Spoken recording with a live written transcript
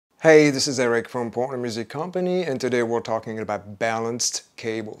Hey, this is Eric from Portner Music Company, and today we're talking about balanced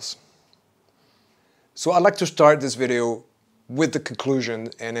cables. So I'd like to start this video with the conclusion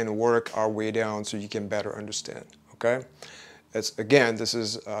and then work our way down so you can better understand, okay? This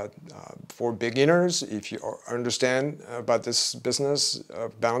is for beginners. If you understand about this business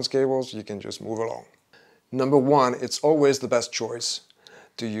of balanced cables, you can just move along. Number one, it's always the best choice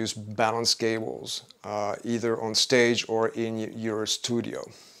to use balanced cables, either on stage or in your studio.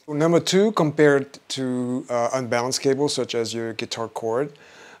 Number two, compared to unbalanced cables such as your guitar cord,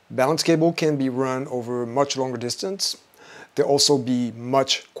 balanced cable can be run over much longer distance. They'll also be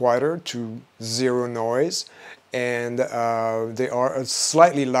much quieter to zero noise, and they are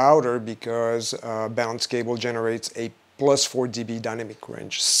slightly louder because balanced cable generates a plus 4 dB dynamic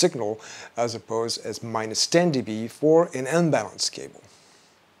range signal as opposed as minus 10 dB for an unbalanced cable.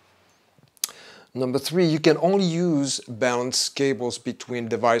 Number three, you can only use balanced cables between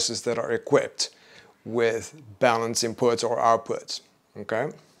devices that are equipped with balanced inputs or outputs,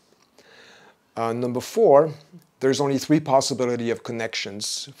 okay? Number four, there's only three possibilities of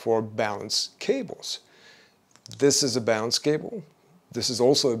connections for balanced cables. This is a balanced cable. This is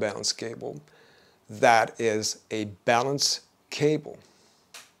also a balanced cable. That is a balanced cable.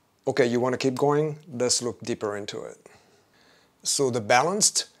 Okay, you want to keep going? Let's look deeper into it. So the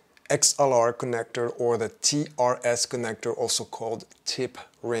balanced XLR connector or the TRS connector, also called tip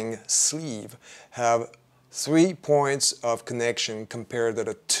ring sleeve, have 3 points of connection compared to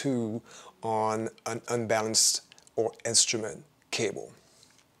the 2 on an unbalanced or instrument cable.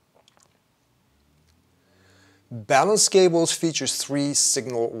 Balanced cables features 3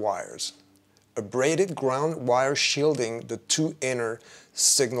 signal wires. A braided ground wire shielding the 2 inner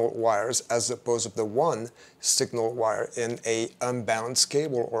signal wires as opposed to the 1 signal wire in a unbalanced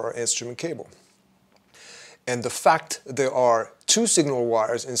cable or instrument cable. And the fact there are 2 signal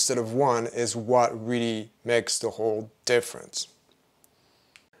wires instead of 1 is what really makes the whole difference.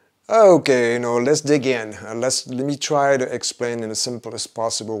 Okay, let's dig in. Let me try to explain in the simplest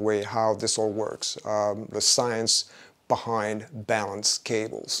possible way how this all works, the science behind balanced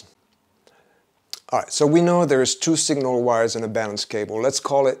cables. Alright, so we know there's 2 signal wires in a balanced cable. Let's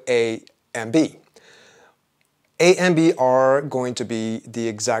call it A and B. A and B are going to be the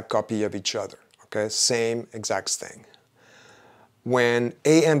exact copy of each other, okay? Same exact thing. When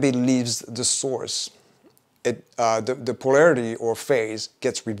A and B leaves the source, the polarity or phase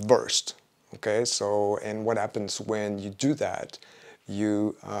gets reversed, okay? So, and what happens when you do that?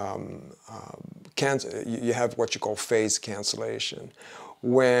 You have what you call phase cancellation.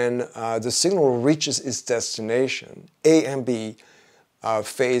 When the signal reaches its destination, A and B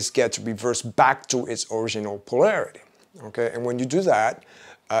phase gets reversed back to its original polarity. Okay, and when you do that,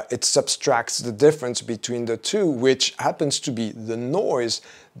 it subtracts the difference between the two, which happens to be the noise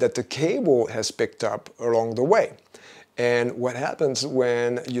that the cable has picked up along the way. And what happens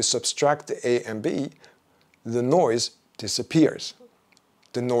when you subtract the A and B, the noise disappears.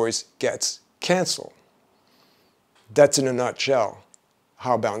 The noise gets canceled. That's in a nutshell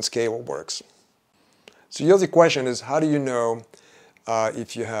how balanced cable works. So the other question is, how do you know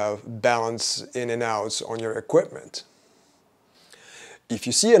if you have balance in and outs on your equipment? If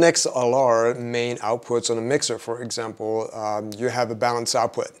you see an XLR main outputs on a mixer, for example, you have a balanced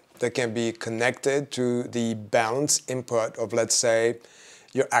output that can be connected to the balanced input of, let's say,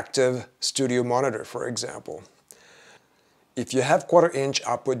 your active studio monitor, for example. If you have 1/4-inch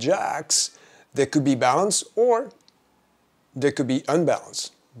output jacks, they could be balanced or they could be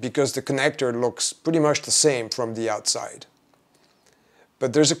unbalanced because the connector looks pretty much the same from the outside.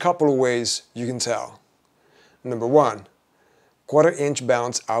 But there's a couple of ways you can tell. Number one, 1/4-inch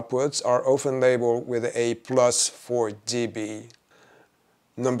balanced outputs are often labeled with a plus 4 dB.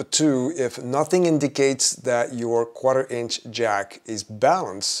 Number two, if nothing indicates that your 1/4-inch jack is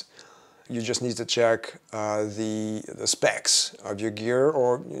balanced, you just need to check the specs of your gear,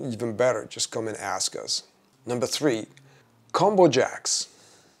 or even better, just come and ask us. Number three, combo jacks.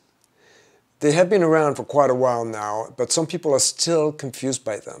 They have been around for quite a while now, but some people are still confused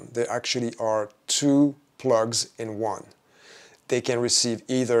by them. They actually are 2 plugs in one. They can receive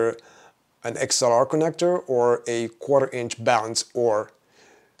either an XLR connector or a 1/4-inch balanced or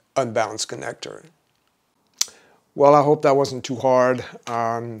unbalanced connector. Well, I hope that wasn't too hard.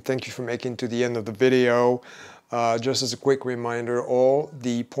 Thank you for making it to the end of the video. Just as a quick reminder, all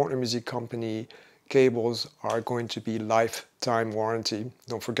the Portner Music Company cables are going to be lifetime warranty.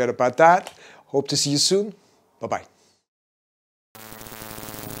 Don't forget about that. Hope to see you soon. Bye-bye.